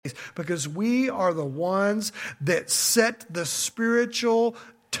because we are the ones that set the spiritual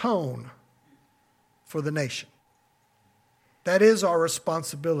tone for the nation. That is our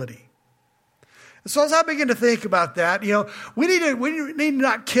responsibility. So as I begin to think about that, we need to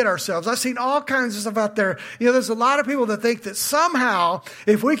not kid ourselves. I've seen all kinds of stuff out there. There's a lot of people that think that somehow,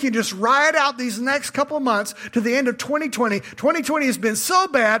 if we can just ride out these next couple of months to the end of 2020 has been so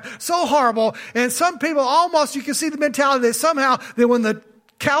bad, so horrible, and some people almost, you can see the mentality that somehow, that when the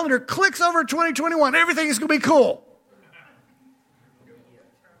calendar clicks over 2021, everything is going to be cool.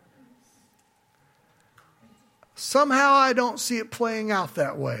 Somehow I don't see it playing out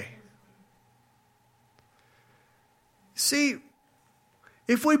that way. See,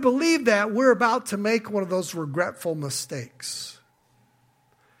 if we believe that, we're about to make one of those regretful mistakes.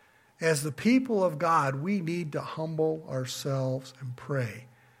 As the people of God, we need to humble ourselves and pray.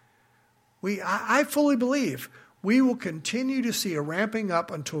 I fully believe we will continue to see a ramping up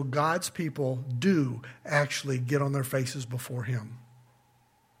until God's people do actually get on their faces before Him.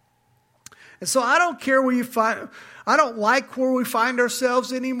 And so I don't care where you find, I don't like where we find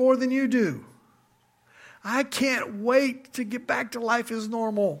ourselves any more than you do. I can't wait to get back to life as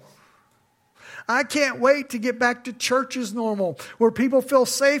normal. I can't wait to get back to church as normal, where people feel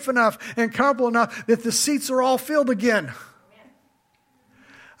safe enough and comfortable enough that the seats are all filled again.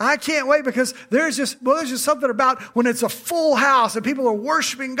 I can't wait because there's just something about when it's a full house and people are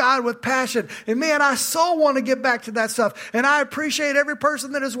worshiping God with passion. And man, I so want to get back to that stuff. And I appreciate every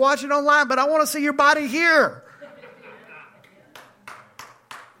person that is watching online, but I want to see your body here.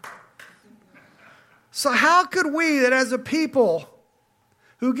 So how could we, that as a people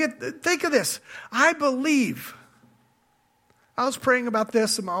think of this. I believe. I was praying about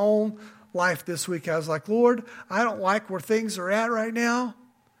this in my own life this week. I was like, Lord, I don't like where things are at right now.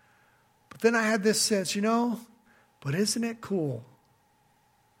 But then I had this sense, but isn't it cool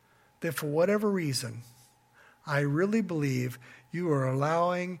that for whatever reason, I really believe you are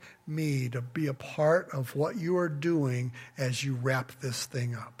allowing me to be a part of what you are doing as you wrap this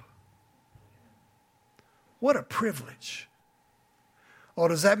thing up. What a privilege. Oh,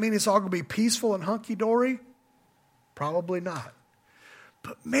 does that mean it's all going to be peaceful and hunky-dory? Probably not.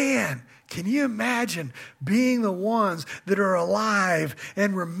 But man, can you imagine being the ones that are alive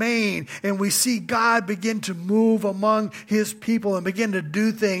and remain, and we see God begin to move among His people and begin to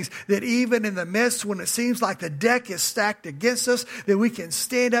do things that even in the midst when it seems like the deck is stacked against us, that we can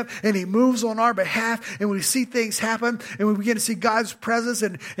stand up and He moves on our behalf and we see things happen and we begin to see God's presence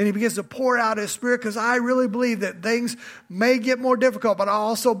and He begins to pour out His Spirit, because I really believe that things may get more difficult, but I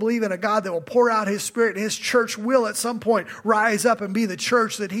also believe in a God that will pour out His Spirit, and His church will at some point rise up and be the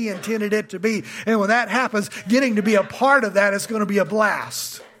church that He intended it to be. And when that happens, getting to be a part of that is going to be a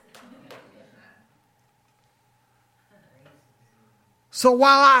blast. So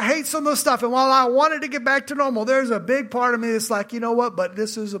while I hate some of the stuff and while I wanted to get back to normal, there's a big part of me that's like, you know what, but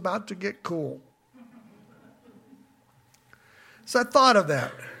this is about to get cool. So I thought of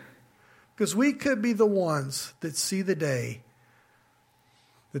that, because we could be the ones that see the day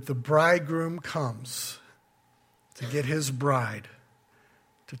that the bridegroom comes to get his bride,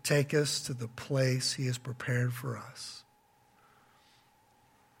 to take us to the place He has prepared for us.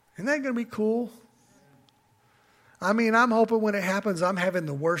 Isn't that going to be cool? I mean, I'm hoping when it happens, I'm having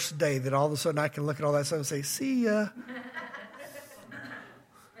the worst day that all of a sudden I can look at all that stuff and say, see ya.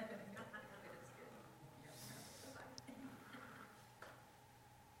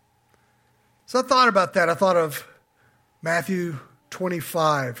 So I thought about that. I thought of Matthew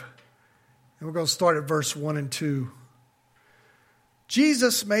 25. And we're going to start at verse 1 and 2.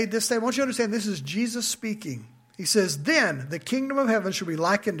 Jesus made this statement. I want you to understand this is Jesus speaking. He says, then the kingdom of heaven shall be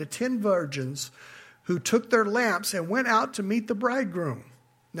likened to 10 virgins who took their lamps and went out to meet the bridegroom.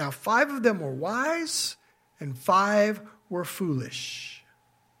 Now 5 of them were wise and 5 were foolish.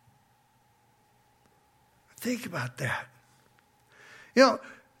 Think about that.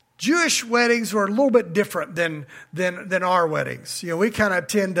 Jewish weddings were a little bit different than our weddings. We kind of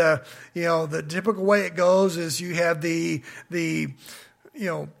tend to, the typical way it goes is you have the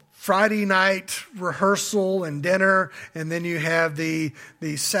Friday night rehearsal and dinner, and then you have the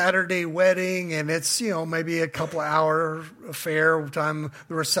Saturday wedding, and it's, maybe a couple of hour affair time,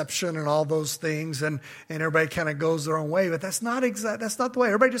 the reception and all those things, and everybody kind of goes their own way. But that's not the way.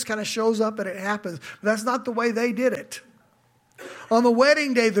 Everybody just kind of shows up and it happens. But that's not the way they did it. On the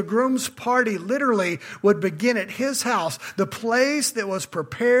wedding day, the groom's party literally would begin at his house, the place that was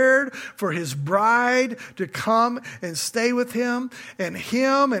prepared for his bride to come and stay with him. And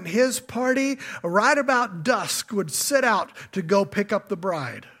his party, right about dusk, would set out to go pick up the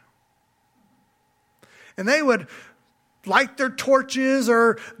bride. And they would light their torches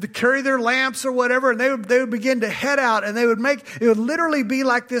or carry their lamps or whatever, and they would begin to head out, and it would literally be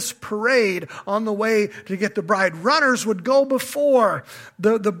like this parade on the way to get the bride. Runners would go before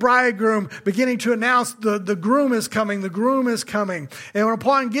the bridegroom, beginning to announce the groom is coming, the groom is coming. And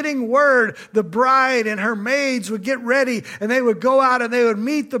upon getting word, the bride and her maids would get ready, and they would go out and they would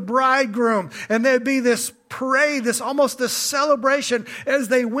meet the bridegroom, and there'd be this parade, almost this celebration as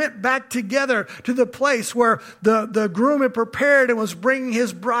they went back together to the place where the groom had prepared and was bringing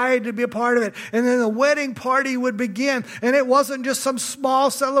his bride to be a part of it. And then the wedding party would begin. And it wasn't just some small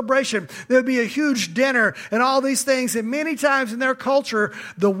celebration. There would be a huge dinner and all these things. And many times in their culture,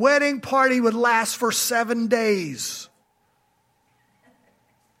 the wedding party would last for 7 days.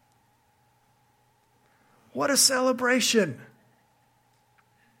 What a celebration.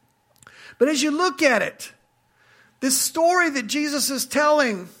 But as you look at it, this story that Jesus is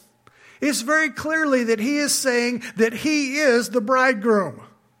telling is very clearly that he is saying that he is the bridegroom.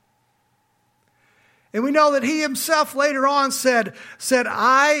 And we know that he himself later on said,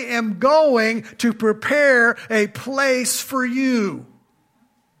 I am going to prepare a place for you.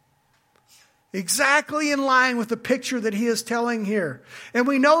 Exactly in line with the picture that he is telling here. And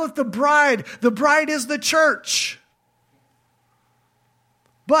we know that the bride is the church.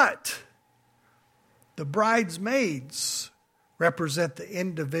 But the bridesmaids represent the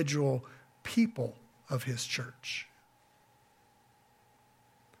individual people of his church.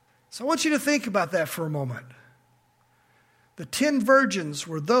 So I want you to think about that for a moment. The 10 virgins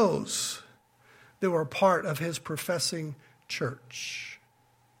were those that were part of his professing church.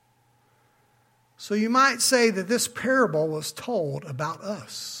 So you might say that this parable was told about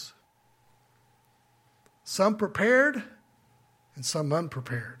us. Some prepared and some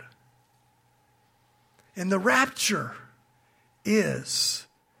unprepared. And the rapture is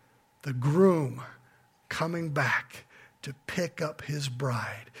the groom coming back to pick up his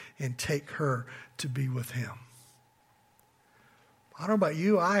bride and take her to be with him. I don't know about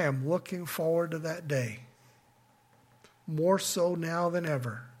you, I am looking forward to that day. More so now than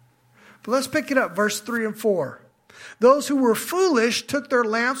ever. But let's pick it up, verse 3 and 4. Those who were foolish took their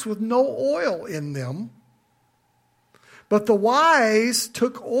lamps with no oil in them. But the wise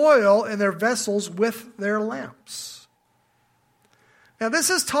took oil in their vessels with their lamps. Now this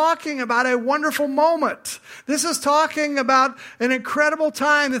is talking about a wonderful moment. This is talking about an incredible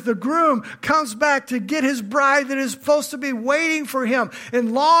time that the groom comes back to get his bride that is supposed to be waiting for him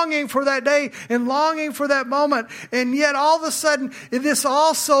and longing for that day and longing for that moment. And yet all of a sudden,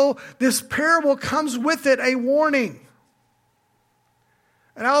 this parable comes with it a warning.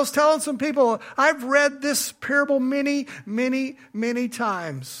 And I was telling some people, I've read this parable many, many, many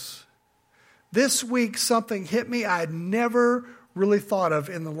times. This week, something hit me I'd never really thought of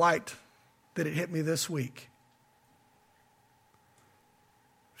in the light that it hit me this week.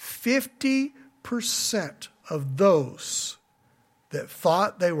 50% of those that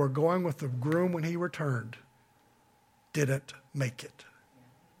thought they were going with the groom when he returned didn't make it.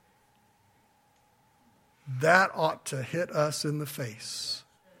 That ought to hit us in the face.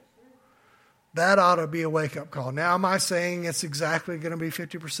 That ought to be a wake-up call. Now, am I saying it's exactly going to be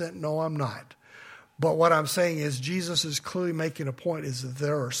 50%? No, I'm not. But what I'm saying is Jesus is clearly making a point is that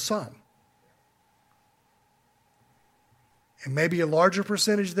there are some, and maybe a larger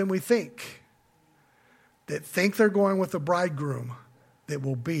percentage than we think, that think they're going with the bridegroom that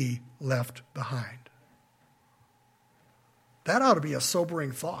will be left behind. That ought to be a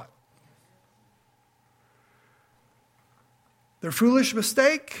sobering thought. Their foolish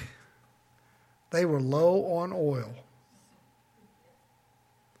mistake, they were low on oil.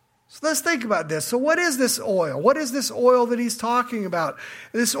 So let's think about this. So what is this oil? What is this oil that he's talking about?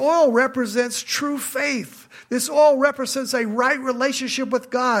 This oil represents true faith. This oil represents a right relationship with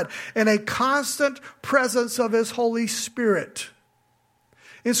God and a constant presence of his Holy Spirit.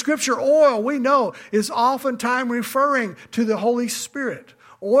 In Scripture, oil, we know, is oftentimes referring to the Holy Spirit.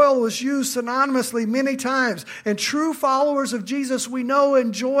 Oil was used synonymously many times. And true followers of Jesus, we know,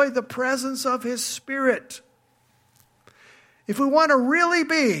 enjoy the presence of his Spirit. If we want to really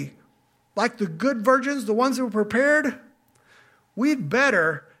be like the good virgins, the ones that were prepared, we'd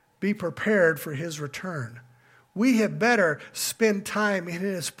better be prepared for his return. We had better spend time in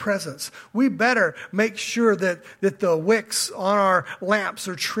his presence. We better make sure that the wicks on our lamps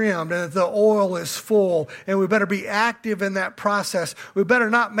are trimmed and that the oil is full. And we better be active in that process. We better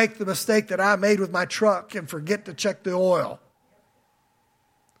not make the mistake that I made with my truck and forget to check the oil.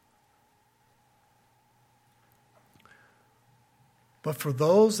 But for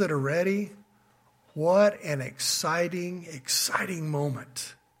those that are ready, what an exciting, exciting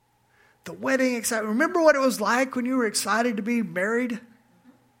moment The wedding excitement. Remember what it was like when you were excited to be married?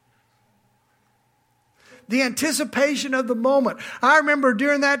 The anticipation of the moment. I remember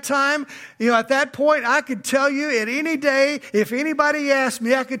during that time, at that point, I could tell you at any day, if anybody asked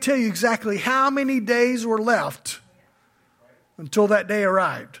me, I could tell you exactly how many days were left until that day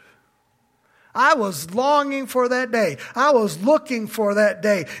arrived. I was longing for that day. I was looking for that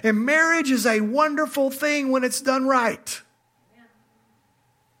day. And marriage is a wonderful thing when it's done right.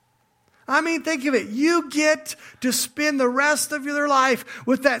 I mean, think of it. You get to spend the rest of your life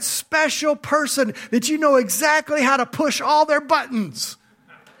with that special person that you know exactly how to push all their buttons.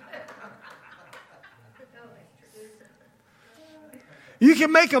 You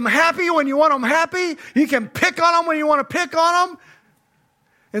can make them happy when you want them happy. You can pick on them when you want to pick on them.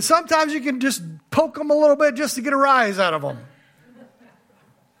 And sometimes you can just poke them a little bit just to get a rise out of them.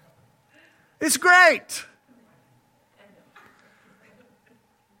 It's great.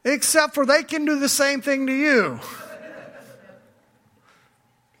 Except for they can do the same thing to you.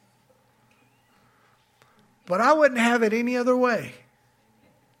 But I wouldn't have it any other way.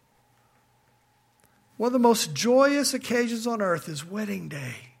 One of the most joyous occasions on earth is wedding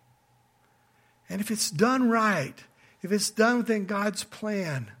day. And if it's done right, if it's done within God's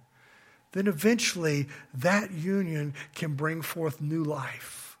plan, then eventually that union can bring forth new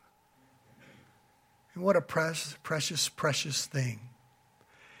life. And what a precious, precious, precious thing.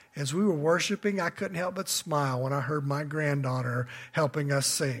 As we were worshiping, I couldn't help but smile when I heard my granddaughter helping us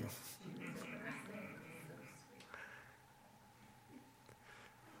sing.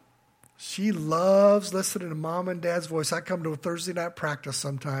 She loves listening to Mom and Dad's voice. I come to a Thursday night practice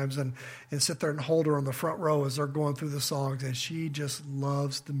sometimes and sit there and hold her on the front row as they're going through the songs, and she just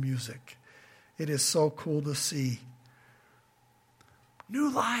loves the music. It is so cool to see. New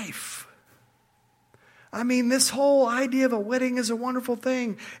life. I mean, this whole idea of a wedding is a wonderful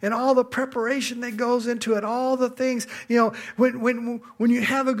thing, and all the preparation that goes into it, all the things, when you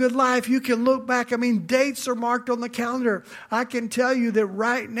have a good life, you can look back. I mean, dates are marked on the calendar. I can tell you that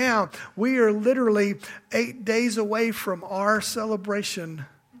right now, we are literally 8 days away from our celebration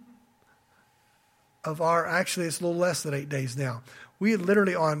of actually it's a little less than 8 days now. We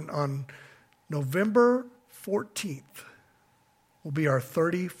literally on November 14th will be our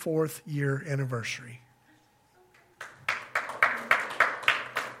 34th year anniversary.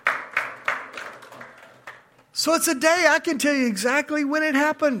 So it's a day I can tell you exactly when it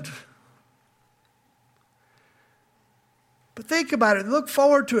happened. But think about it. Look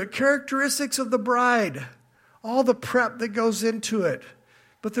forward to it. Characteristics of the bride. All the prep that goes into it.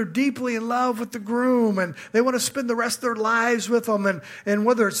 But they're deeply in love with the groom, and they want to spend the rest of their lives with them. And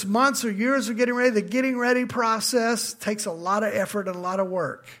whether it's months or years of getting ready, the getting ready process takes a lot of effort and a lot of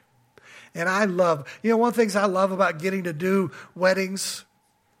work. And I love, one of the things I love about getting to do weddings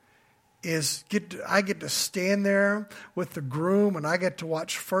is I get to stand there with the groom, and I get to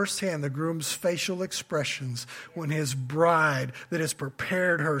watch firsthand the groom's facial expressions when his bride that has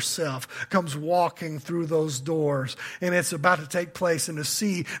prepared herself comes walking through those doors, and it's about to take place, and to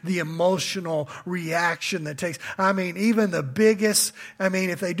see the emotional reaction that takes. I mean, even the biggest,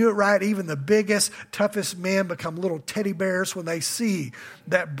 if they do it right, even the biggest, toughest men become little teddy bears when they see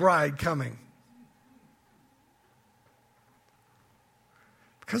that bride coming.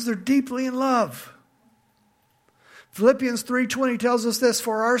 Because they're deeply in love. Philippians 3:20 tells us this,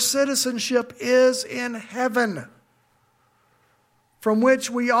 for our citizenship is in heaven, from which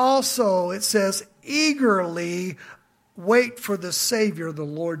we also, it says, eagerly wait for the Savior, the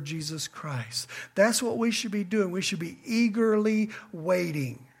Lord Jesus Christ. That's what we should be doing. We should be eagerly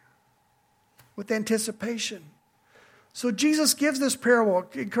waiting with anticipation. So Jesus gives this parable,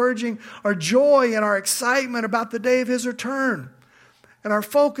 encouraging our joy and our excitement about the day of his return. And our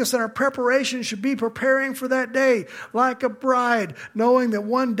focus and our preparation should be preparing for that day like a bride, knowing that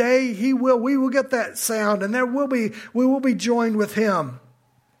one day we will get that sound, and we will be joined with him.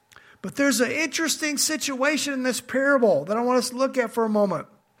 But there's an interesting situation in this parable that I want us to look at for a moment.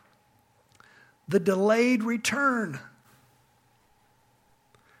 The delayed return.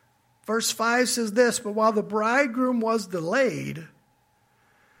 Verse 5 says this, but while the bridegroom was delayed,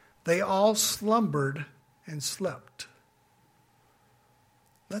 they all slumbered and slept.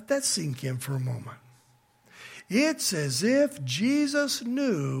 Let that sink in for a moment. It's as if Jesus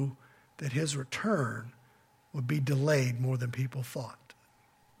knew that his return would be delayed more than people thought.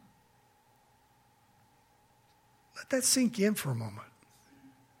 Let that sink in for a moment.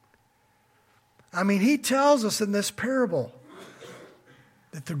 He tells us in this parable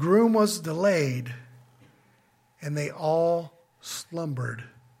that the groom was delayed and they all slumbered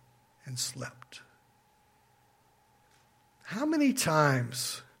and slept. How many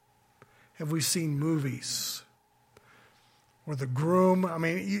times have we seen movies where the groom,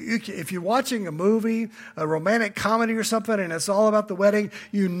 if you're watching a movie, a romantic comedy or something, and it's all about the wedding,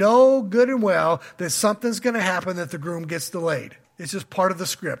 you know good and well that something's going to happen, that the groom gets delayed. It's just part of the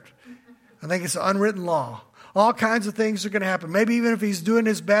script. I think it's an unwritten law. All kinds of things are going to happen. Maybe even if he's doing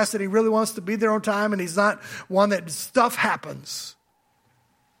his best and he really wants to be there on time and he's not one that stuff happens.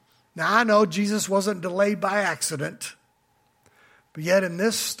 Now, I know Jesus wasn't delayed by accident, but yet in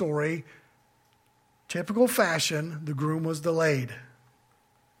this story, typical fashion, the groom was delayed.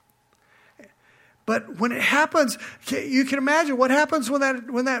 But when it happens, you can imagine what happens when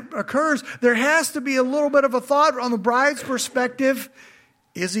that occurs. There has to be a little bit of a thought on the bride's perspective.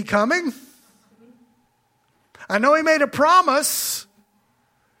 Is he coming? I know he made a promise,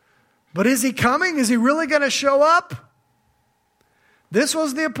 but is he coming? Is he really going to show up? This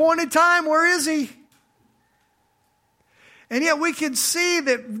was the appointed time. Where is he? And yet we can see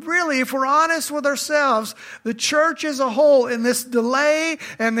that really, if we're honest with ourselves, the church as a whole, in this delay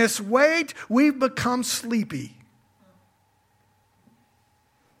and this wait, we've become sleepy.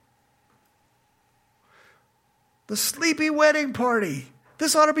 The sleepy wedding party.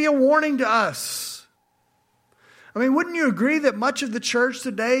 This ought to be a warning to us. Wouldn't you agree that much of the church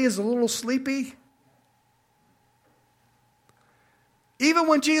today is a little sleepy? Even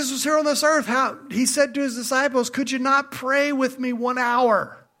when Jesus was here on this earth, he said to his disciples, could you not pray with me 1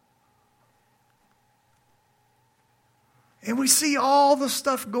 hour? And we see all the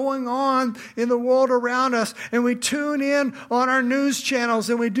stuff going on in the world around us. And we tune in on our news channels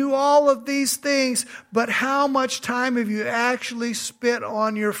and we do all of these things. But how much time have you actually spent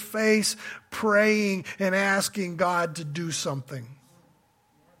on your face praying and asking God to do something?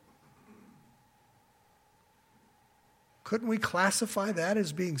 Couldn't we classify that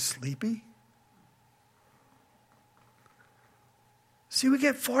as being sleepy? See, we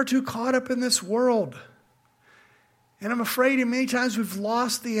get far too caught up in this world. And I'm afraid many times we've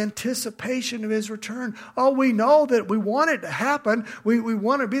lost the anticipation of his return. Oh, we know that we want it to happen. We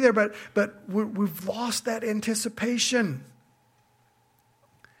want to be there, but we've lost that anticipation.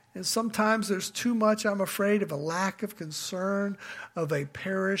 And sometimes there's too much, I'm afraid, of a lack of concern of a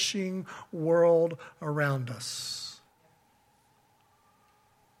perishing world around us.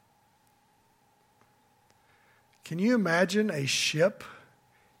 Can you imagine a ship,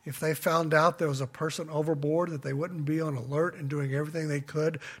 if they found out there was a person overboard, that they wouldn't be on alert and doing everything they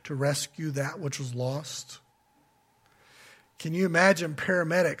could to rescue that which was lost? Can you imagine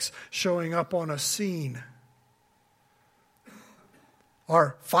paramedics showing up on a scene?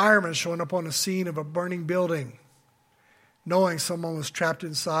 Or firemen showing up on a scene of a burning building, knowing someone was trapped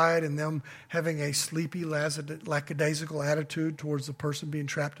inside and them having a sleepy, lackadaisical attitude towards the person being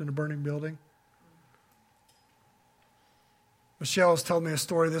trapped in a burning building? Michelle was telling me a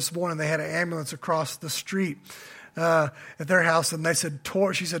story this morning. They had an ambulance across the street at their house, and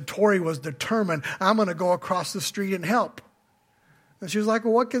she said Tori was determined, I'm going to go across the street and help. And she was like,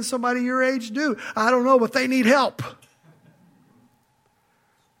 well, what can somebody your age do? I don't know, but they need help.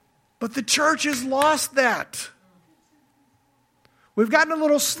 But the church has lost that. We've gotten a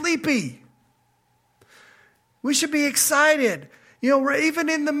little sleepy. We should be excited. Even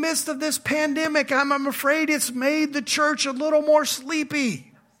in the midst of this pandemic, I'm afraid it's made the church a little more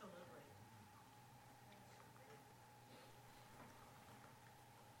sleepy.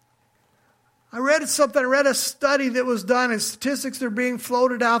 I read a study that was done, and statistics that are being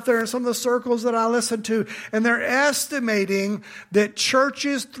floated out there in some of the circles that I listen to, and they're estimating that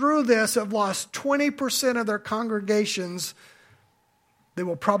churches through this have lost 20% of their congregations. They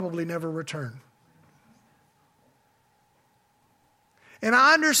will probably never return. And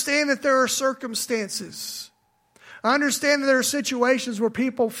I understand that there are circumstances. I understand that there are situations where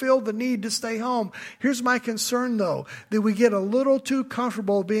people feel the need to stay home. Here's my concern, though, that we get a little too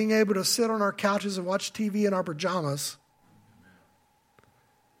comfortable being able to sit on our couches and watch TV in our pajamas.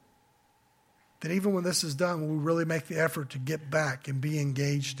 That even when this is done, will we really make the effort to get back and be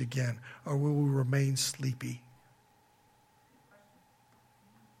engaged again? Or will we remain sleepy?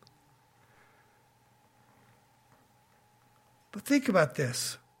 But think about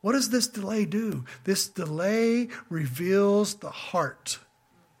this. What does this delay do? This delay reveals the heart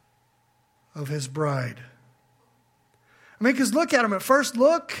of his bride. Because look at them. At first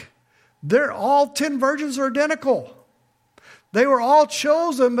look, they're all 10 virgins are identical. They were all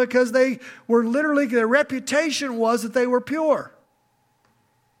chosen because they were literally, their reputation was that they were pure.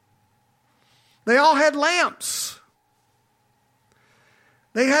 They all had lamps.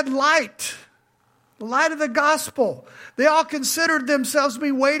 They had light. The light of the gospel. They all considered themselves to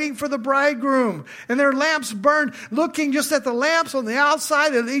be waiting for the bridegroom. And their lamps burned, looking just at the lamps on the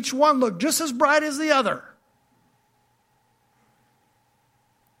outside, and each one looked just as bright as the other.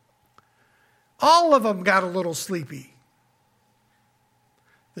 All of them got a little sleepy.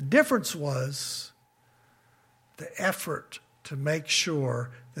 The difference was the effort to make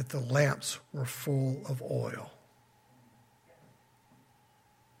sure that the lamps were full of oil.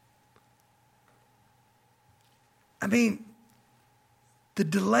 I mean, the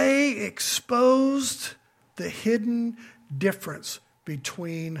delay exposed the hidden difference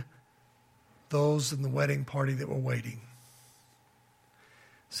between those in the wedding party that were waiting.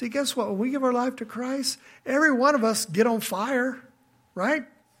 See, guess what? When we give our life to Christ, every one of us get on fire, right?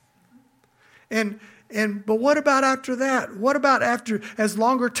 But what about after that? What about after, as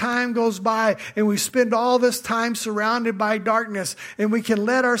longer time goes by and we spend all this time surrounded by darkness and we can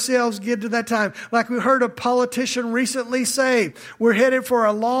let ourselves get to that time? Like we heard a politician recently say, we're headed for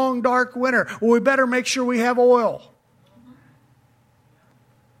a long, dark winter. Well, we better make sure we have oil.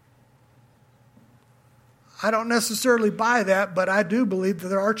 I don't necessarily buy that, but I do believe that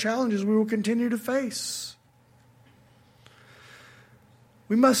there are challenges we will continue to face.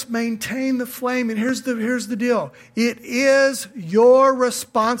 We must maintain the flame. And here's the deal. It is your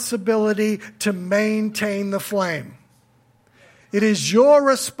responsibility to maintain the flame. It is your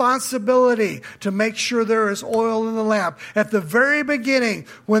responsibility to make sure there is oil in the lamp. At the very beginning,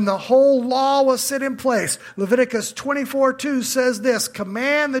 when the whole law was set in place, Leviticus 24:2 says this,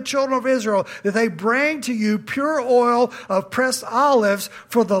 command the children of Israel that they bring to you pure oil of pressed olives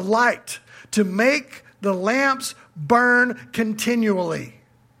for the light, to make the lamps burn continually.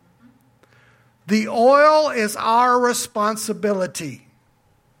 The oil is our responsibility.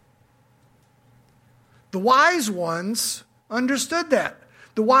 The wise ones understood that.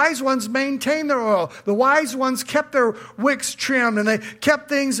 The wise ones maintained their oil. The wise ones kept their wicks trimmed and they kept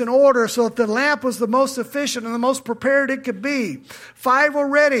things in order so that the lamp was the most efficient and the most prepared it could be. 5 were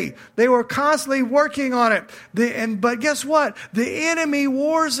ready. They were constantly working on it. But guess what? The enemy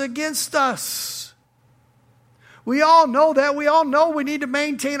wars against us. We all know that. We all know we need to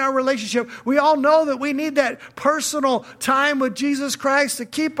maintain our relationship. We all know that we need that personal time with Jesus Christ to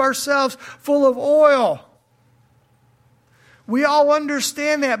keep ourselves full of oil. We all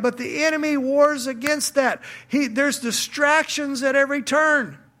understand that, but the enemy wars against that. There's distractions at every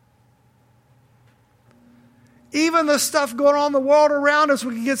turn. Even the stuff going on in the world around us,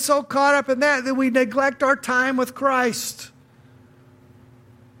 we can get so caught up in that we neglect our time with Christ.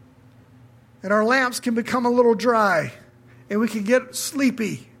 And our lamps can become a little dry. And we can get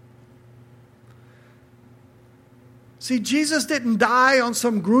sleepy. See, Jesus didn't die on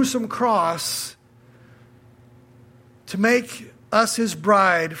some gruesome cross to make us his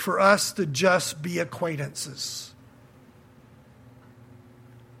bride for us to just be acquaintances.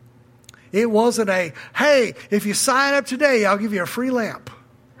 It wasn't hey, if you sign up today, I'll give you a free lamp.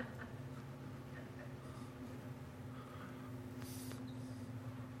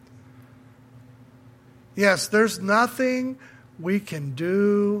 Yes, there's nothing we can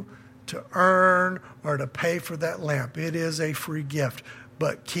do to earn or to pay for that lamp. It is a free gift.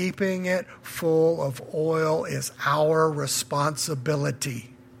 But keeping it full of oil is our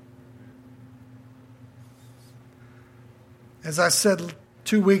responsibility. As I said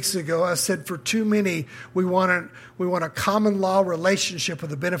 2 weeks ago, I said for too many, we want a common law relationship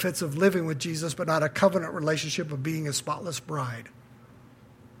with the benefits of living with Jesus, but not a covenant relationship of being a spotless bride.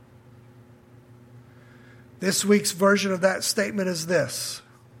 This week's version of that statement is this.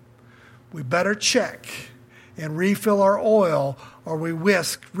 We better check and refill our oil or we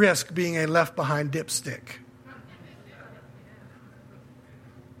risk being a left-behind dipstick.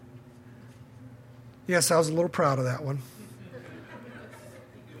 Yes, I was a little proud of that one.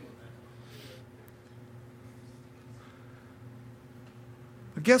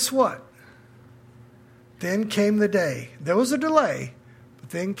 But guess what? Then came the day. There was a delay,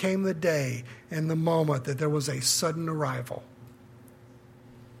 but then came the day and the moment that there was a sudden arrival.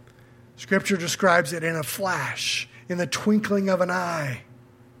 Scripture describes it in a flash, in the twinkling of an eye.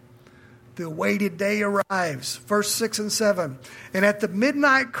 The awaited day arrives. Verse 6 and 7. And at the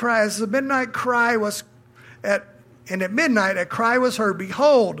midnight cry, as the midnight cry was at midnight a cry was heard,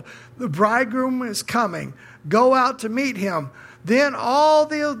 behold, the bridegroom is coming. Go out to meet him. Then all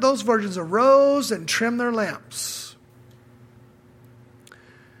those virgins arose and trimmed their lamps.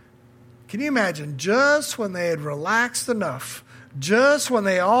 Can you imagine, just when they had relaxed enough, just when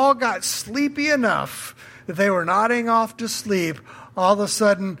they all got sleepy enough that they were nodding off to sleep, all of a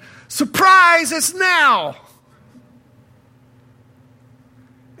sudden, surprise, it's now!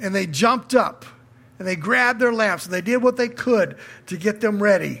 And they jumped up and they grabbed their lamps, and they did what they could to get them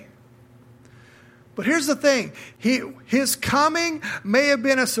ready. But here's the thing. His coming may have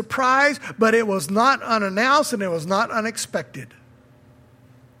been a surprise, but it was not unannounced and it was not unexpected.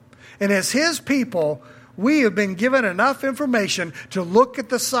 And as his people, we have been given enough information to look at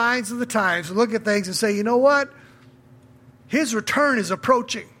the signs of the times, to look at things and say, you know what? His return is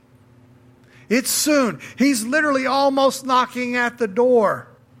approaching. It's soon. He's literally almost knocking at the door.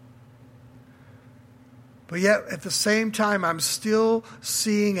 But yet, at the same time, I'm still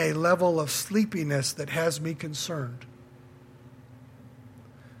seeing a level of sleepiness that has me concerned.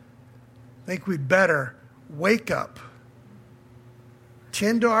 I think we'd better wake up,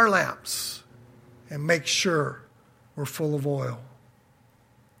 tend to our lamps, and make sure we're full of oil.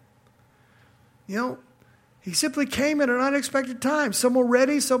 You know, he simply came at an unexpected time. Some were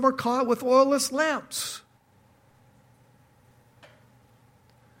ready, some were caught with oilless lamps.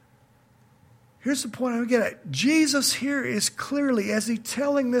 Here's the point I'm getting at. Jesus here is clearly, as he's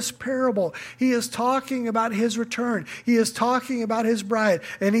telling this parable, he is talking about his return. He is talking about his bride.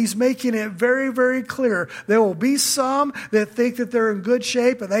 And he's making it very, very clear. There will be some that think that they're in good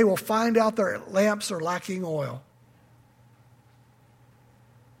shape, and they will find out their lamps are lacking oil.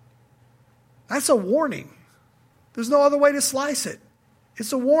 That's a warning. There's no other way to slice it.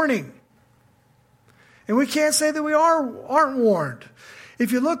 It's a warning. And we can't say that we aren't warned.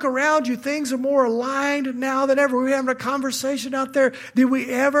 If you look around you, things are more aligned now than ever. We're having a conversation out there. Did we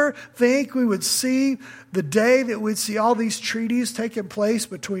ever think we would see the day that we'd see all these treaties taking place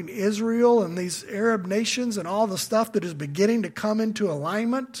between Israel and these Arab nations and all the stuff that is beginning to come into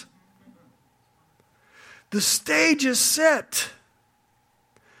alignment? The stage is set.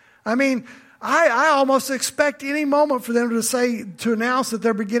 I mean, I almost expect any moment for them to announce that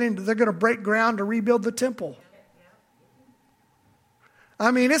they're going to break ground to rebuild the temple. I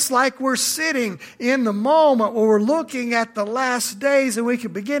mean, it's like we're sitting in the moment where we're looking at the last days and we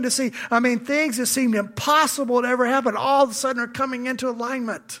can begin to see, things that seemed impossible to ever happen all of a sudden are coming into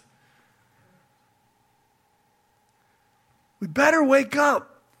alignment. We better wake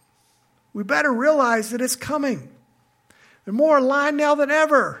up. We better realize that it's coming. They're more aligned now than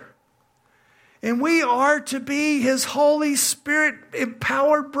ever. And we are to be his Holy Spirit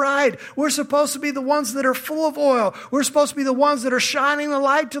empowered bride. We're supposed to be the ones that are full of oil. We're supposed to be the ones that are shining the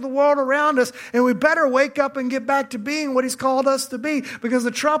light to the world around us. And we better wake up and get back to being what he's called us to be. Because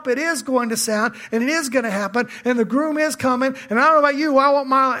the trumpet is going to sound and it is going to happen. And the groom is coming. And I don't know about you, I want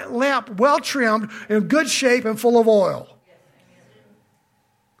my lamp well trimmed, in good shape, and full of oil.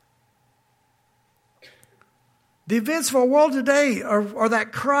 The events of our world today are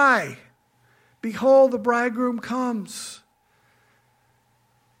that cry. Behold, the bridegroom comes.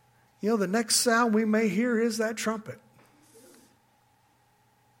 You know, the next sound we may hear is that trumpet.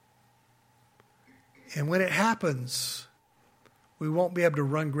 And when it happens, we won't be able to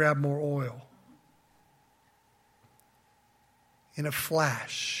run grab more oil. In a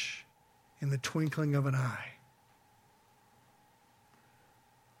flash, in the twinkling of an eye.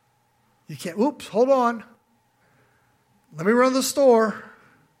 You can't, oops, hold on. Let me run to the store.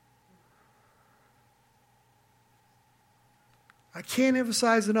 I can't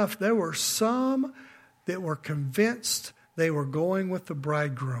emphasize enough, there were some that were convinced they were going with the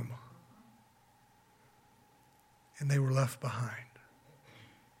bridegroom. And they were left behind.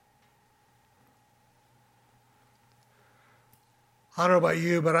 I don't know about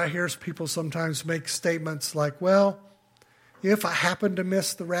you, but I hear people sometimes make statements like, well, if I happen to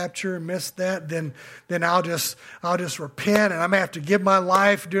miss the rapture and miss that, then I'll just repent and I may have to give my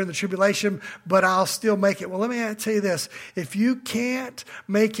life during the tribulation, but I'll still make it. Well, let me tell you this. If you can't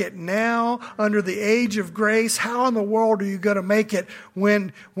make it now under the age of grace, how in the world are you going to make it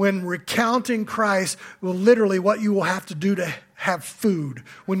when recounting Christ will literally what you will have to do to have food,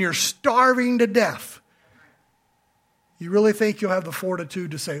 when you're starving to death? You really think you'll have the fortitude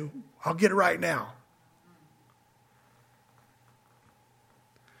to say, I'll get it right now?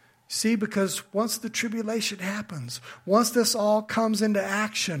 See, because once the tribulation happens, once this all comes into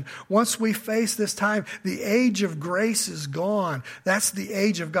action, once we face this time, the age of grace is gone. That's the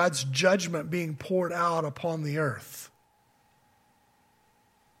age of God's judgment being poured out upon the earth.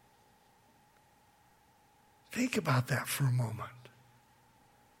 Think about that for a moment.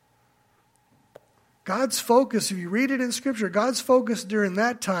 God's focus, if you read it in Scripture, God's focus during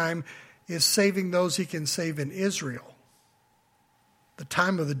that time is saving those he can save in Israel. The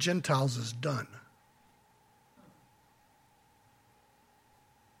time of the Gentiles is done.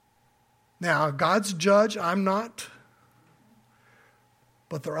 Now, God's judge, I'm not.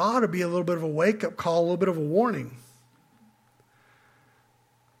 But there ought to be a little bit of a wake-up call, a little bit of a warning.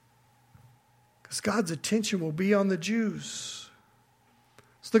 Because God's attention will be on the Jews.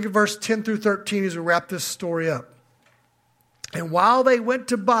 Let's look at verse 10 through 13 as we wrap this story up. And while they went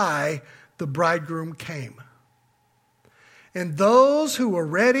to buy, the bridegroom came. And those who were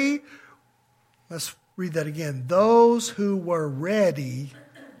ready, let's read that again. Those who were ready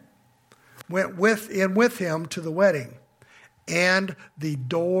went with him to the wedding, and the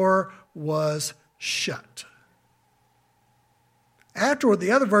door was shut. Afterward,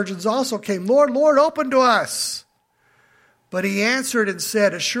 the other virgins also came. Lord, Lord, open to us. But he answered and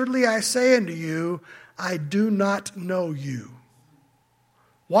said, assuredly I say unto you, I do not know you.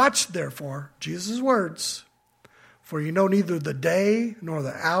 Watch therefore, Jesus' words, for you know neither the day nor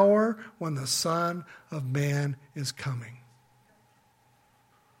the hour when the Son of Man is coming.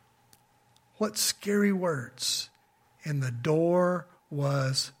 What scary words. And the door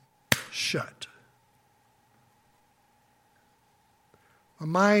was shut. My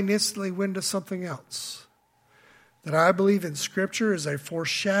mind instantly went to something else that I believe in Scripture is a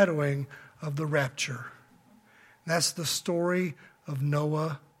foreshadowing of the rapture. That's the story of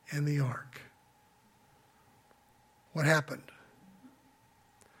Noah and the ark. What happened?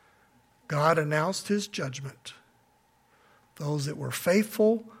 God announced his judgment. Those that were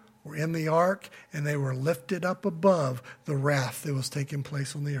faithful were in the ark, and they were lifted up above the wrath that was taking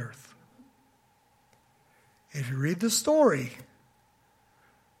place on the earth. If you read the story,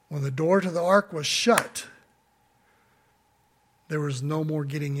 when the door to the ark was shut, there was no more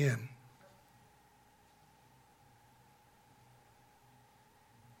getting in.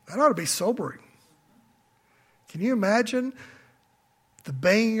 That ought to be sobering. Can you imagine the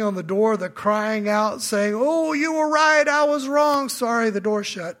banging on the door, the crying out, saying, oh, you were right, I was wrong, sorry, the door's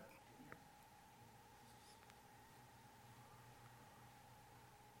shut.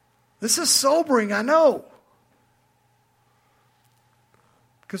 This is sobering, I know.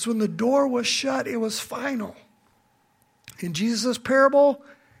 Because when the door was shut, it was final. In Jesus' parable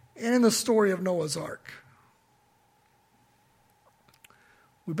and in the story of Noah's Ark.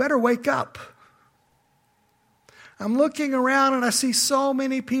 We better wake up. I'm looking around and I see so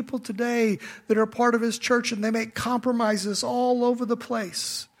many people today that are part of his church, and they make compromises all over the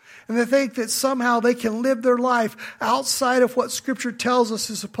place. And they think that somehow they can live their life outside of what Scripture tells us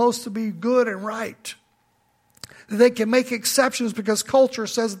is supposed to be good and right. That they can make exceptions because culture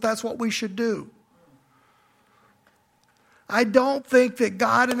says that that's what we should do. I don't think that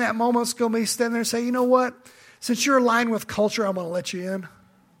God in that moment is going to be standing there and say, you know what? Since you're aligned with culture, I'm going to let you in.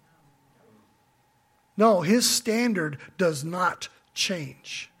 No, his standard does not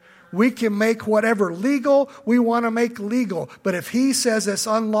change. We can make whatever legal we want to make legal. But if he says it's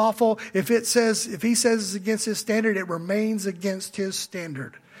unlawful, if he says it's against his standard, it remains against his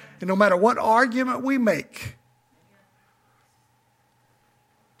standard. And no matter what argument we make,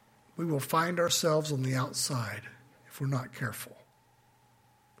 we will find ourselves on the outside if we're not careful.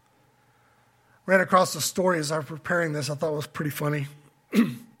 Ran across the story as I was preparing this. I thought it was pretty funny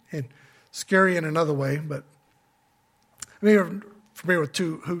and scary in another way. But I mean, you're familiar with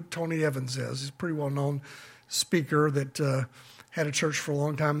who Tony Evans is. He's a pretty well-known speaker that had a church for a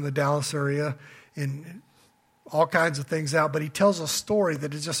long time in the Dallas area and all kinds of things out. But he tells a story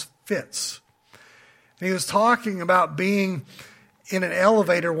that it just fits. And he was talking about being in an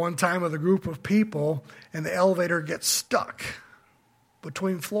elevator one time with a group of people, and the elevator gets stuck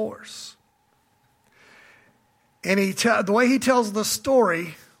between floors. And the way he tells the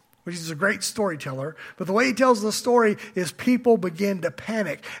story, which is a great storyteller, but the way he tells the story is people begin to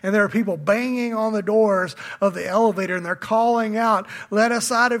panic. And there are people banging on the doors of the elevator, and they're calling out, let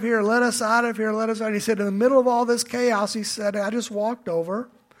us out of here, let us out of here, let us out. And he said, in the middle of all this chaos, he said, I just walked over,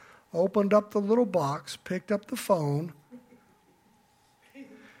 opened up the little box, picked up the phone,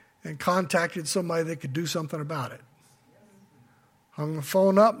 and contacted somebody that could do something about it. Hung the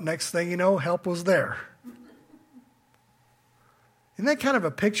phone up, next thing you know, help was there. Isn't that kind of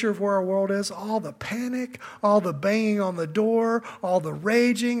a picture of where our world is? All the panic, all the banging on the door, all the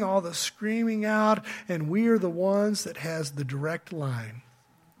raging, all the screaming out, and we are the ones that has the direct line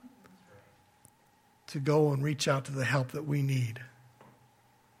to go and reach out to the help that we need.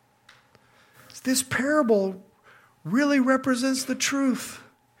 This parable really represents the truth.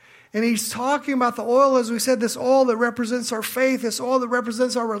 And he's talking about the oil, as we said, this oil that represents our faith, this oil that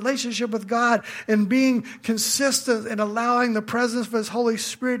represents our relationship with God, and being consistent and allowing the presence of his Holy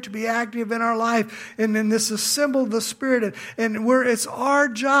Spirit to be active in our life. And then this is symbol of the Spirit. And it's our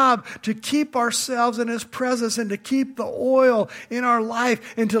job to keep ourselves in his presence and to keep the oil in our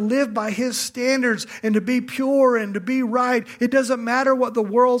life and to live by his standards and to be pure and to be right. It doesn't matter what the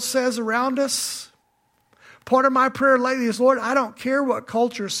world says around us. Part of my prayer lately is, Lord, I don't care what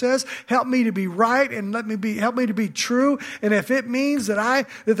culture says. Help me to be right and help me to be true. And if it means that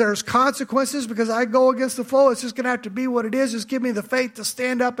there's consequences because I go against the flow, it's just going to have to be what it is. Just give me the faith to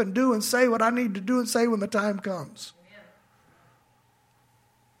stand up and do and say what I need to do and say when the time comes.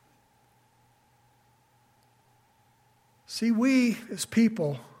 See, we as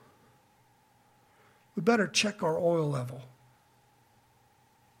people, we better check our oil level.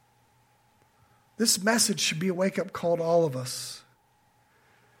 This message should be a wake-up call to all of us.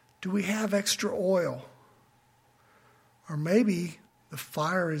 Do we have extra oil? Or maybe the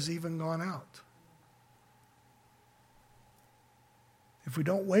fire has even gone out. If we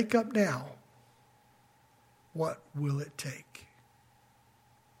don't wake up now, what will it take?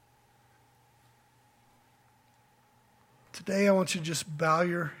 Today, I want you to just bow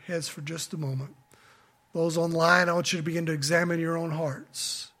your heads for just a moment. Those online, I want you to begin to examine your own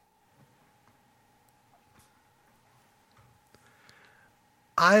hearts.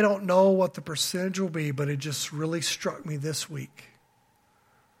 I don't know what the percentage will be, but it just really struck me this week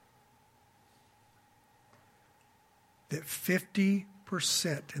that 50%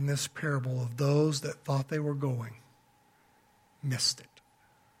 in this parable of those that thought they were going missed it.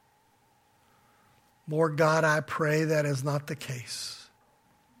 Lord God, I pray that is not the case.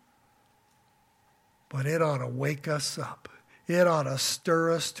 But it ought to wake us up. It ought to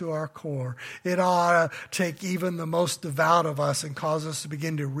stir us to our core. It ought to take even the most devout of us and cause us to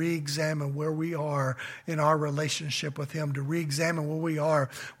begin to re-examine where we are in our relationship with Him, to re-examine where we are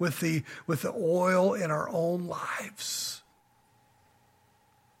with the oil in our own lives.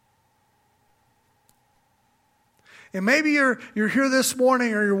 And maybe you're here this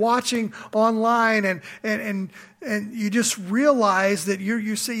morning or you're watching online and you just realize that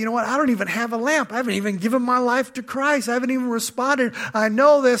you say, you know what, I don't even have a lamp. I haven't even given my life to Christ. I haven't even responded. I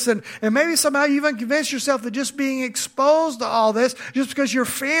know this. And maybe somehow you even convinced yourself that just being exposed to all this, just because your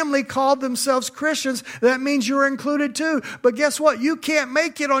family called themselves Christians, that means you're included too. But guess what? You can't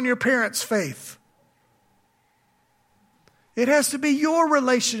make it on your parents' faith. It has to be your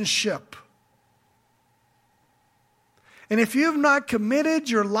relationship. And if you've not committed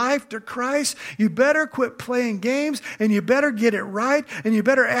your life to Christ, you better quit playing games and you better get it right and you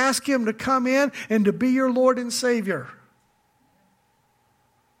better ask Him to come in and to be your Lord and Savior.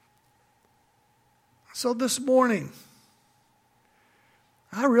 So this morning,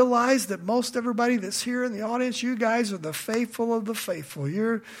 I realize that most everybody that's here in the audience, you guys are the faithful of the faithful.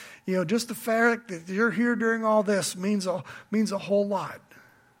 Just the fact that you're here during all this means a whole lot.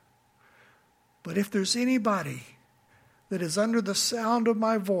 But if there's anybody that is under the sound of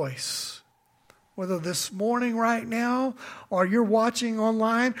my voice, whether this morning right now, or you're watching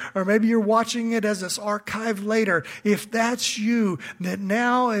online, or maybe you're watching it as it's archived later, if that's you, then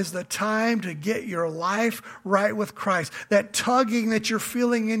now is the time to get your life right with Christ. That tugging that you're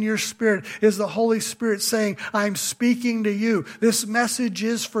feeling in your spirit is the Holy Spirit saying, I'm speaking to you. This message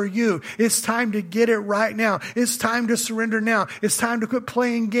is for you. It's time to get it right now. It's time to surrender now. It's time to quit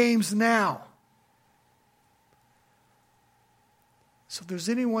playing games now. So if there's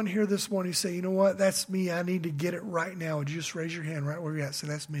anyone here this morning who say, you know what, that's me, I need to get it right now, would you just raise your hand right where you're at? Say,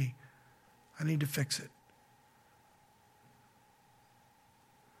 that's me. I need to fix it.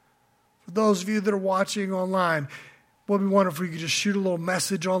 For those of you that are watching online, it would be wonderful if you could just shoot a little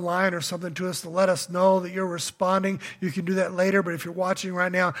message online or something to us to let us know that you're responding. You can do that later, but if you're watching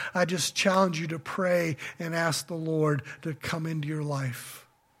right now, I just challenge you to pray and ask the Lord to come into your life.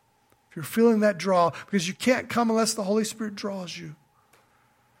 If you're feeling that draw, because you can't come unless the Holy Spirit draws you.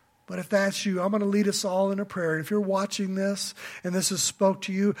 But if that's you, I'm going to lead us all in a prayer. If you're watching this and this has spoke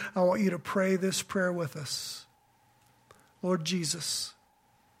to you, I want you to pray this prayer with us. Lord Jesus,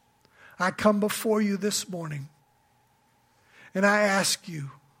 I come before you this morning and I ask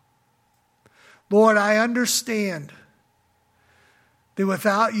you, Lord, I understand that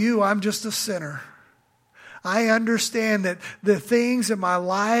without you, I'm just a sinner. I understand that the things in my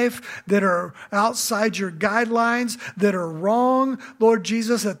life that are outside your guidelines, that are wrong, Lord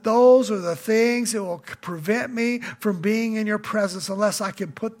Jesus, that those are the things that will prevent me from being in your presence unless I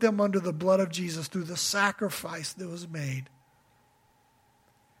can put them under the blood of Jesus through the sacrifice that was made.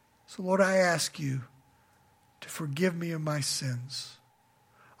 So Lord, I ask you to forgive me of my sins.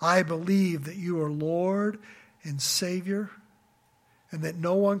 I believe that you are Lord and Savior and that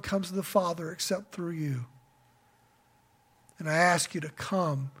no one comes to the Father except through you. And I ask you to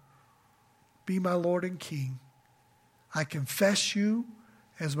come, be my Lord and King. I confess you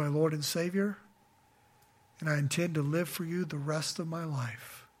as my Lord and Savior, and I intend to live for you the rest of my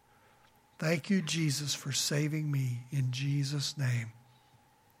life. Thank you, Jesus, for saving me in Jesus' name.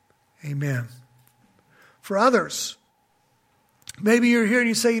 Amen. For for others. Maybe you're here and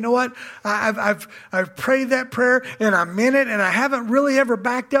you say, you know what, I've prayed that prayer and I meant it and I haven't really ever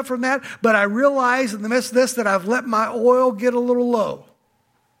backed up from that, but I realize in the midst of this that I've let my oil get a little low.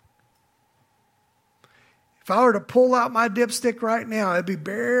 If I were to pull out my dipstick right now, it'd be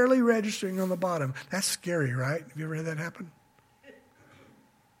barely registering on the bottom. That's scary, right? Have you ever had that happen?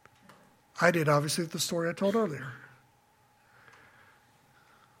 I did, obviously, with the story I told earlier.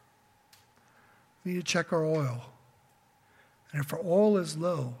 We need to check our oil. And if our oil is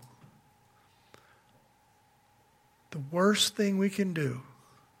low, the worst thing we can do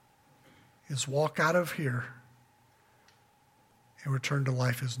is walk out of here and return to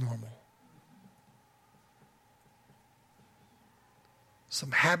life as normal.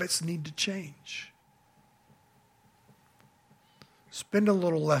 Some habits need to change. Spend a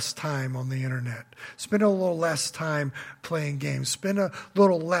little less time on the internet. Spend a little less time playing games. Spend a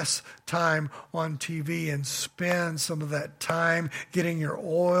little less time on TV and spend some of that time getting your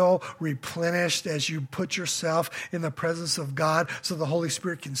oil replenished as you put yourself in the presence of God so the Holy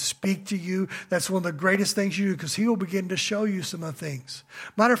Spirit can speak to you. That's one of the greatest things you do because He will begin to show you some of the things.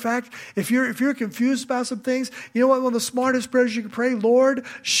 Matter of fact, if you're confused about some things, you know what? One of the smartest prayers you can pray, Lord,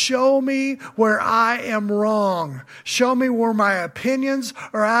 show me where I am wrong. Show me where my opinions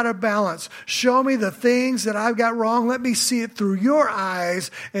are out of balance. Show me the things that I've got wrong. Let me see it through your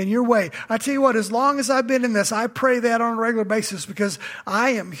eyes and your way. I tell you what, as long as I've been in this, I pray that on a regular basis because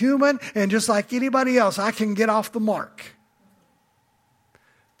I am human and just like anybody else, I can get off the mark.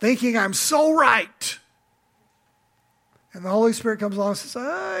 Thinking I'm so right. And the Holy Spirit comes along and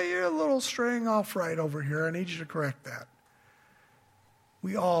says, you're a little straying off right over here. I need you to correct that.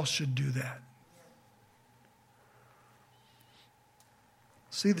 We all should do that.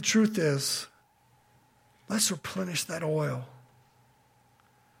 See, the truth is, let's replenish that oil.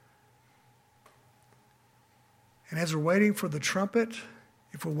 And as we're waiting for the trumpet,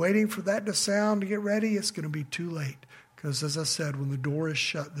 if we're waiting for that to sound to get ready, it's going to be too late. Because as I said, when the door is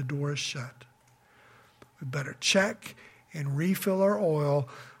shut, the door is shut. We better check and refill our oil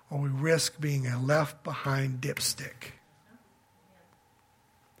or we risk being a left behind dipstick.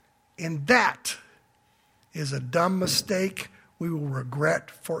 And that is a dumb mistake we will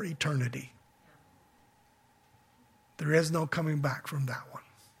regret for eternity. There is no coming back from that one.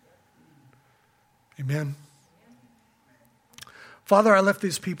 Amen. Father, I lift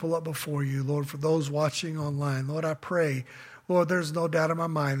these people up before you, Lord, for those watching online. Lord, I pray, Lord, there's no doubt in my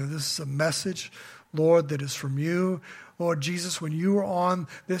mind that this is a message, Lord, that is from you. Lord Jesus, when you were on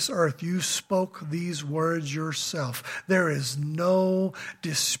this earth, you spoke these words yourself. There is no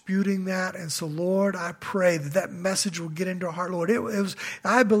disputing that. And so, Lord, I pray that that message will get into our heart. Lord,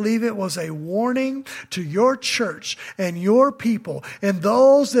 I believe it was a warning to your church and your people and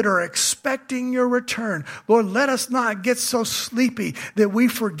those that are expecting your return. Lord, let us not get so sleepy that we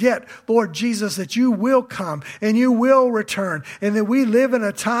forget, Lord Jesus, that you will come and you will return and that we live in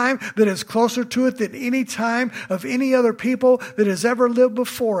a time that is closer to it than any time of any other people that has ever lived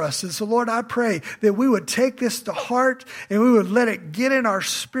before us. And so, Lord, I pray that we would take this to heart and we would let it get in our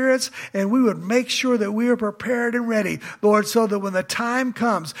spirits and we would make sure that we are prepared and ready, Lord, so that when the time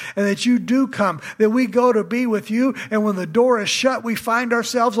comes and that you do come, that we go to be with you, and when the door is shut, we find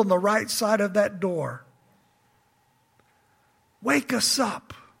ourselves on the right side of that door. Wake us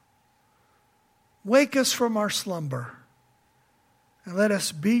up. Wake us from our slumber. And let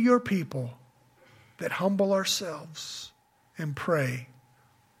us be your people that humble ourselves and pray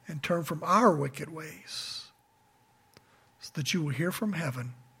and turn from our wicked ways so that you will hear from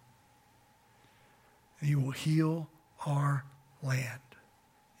heaven and you will heal our land.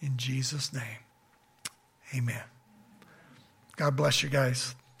 In Jesus' name, amen. God bless you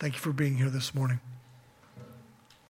guys. Thank you for being here this morning.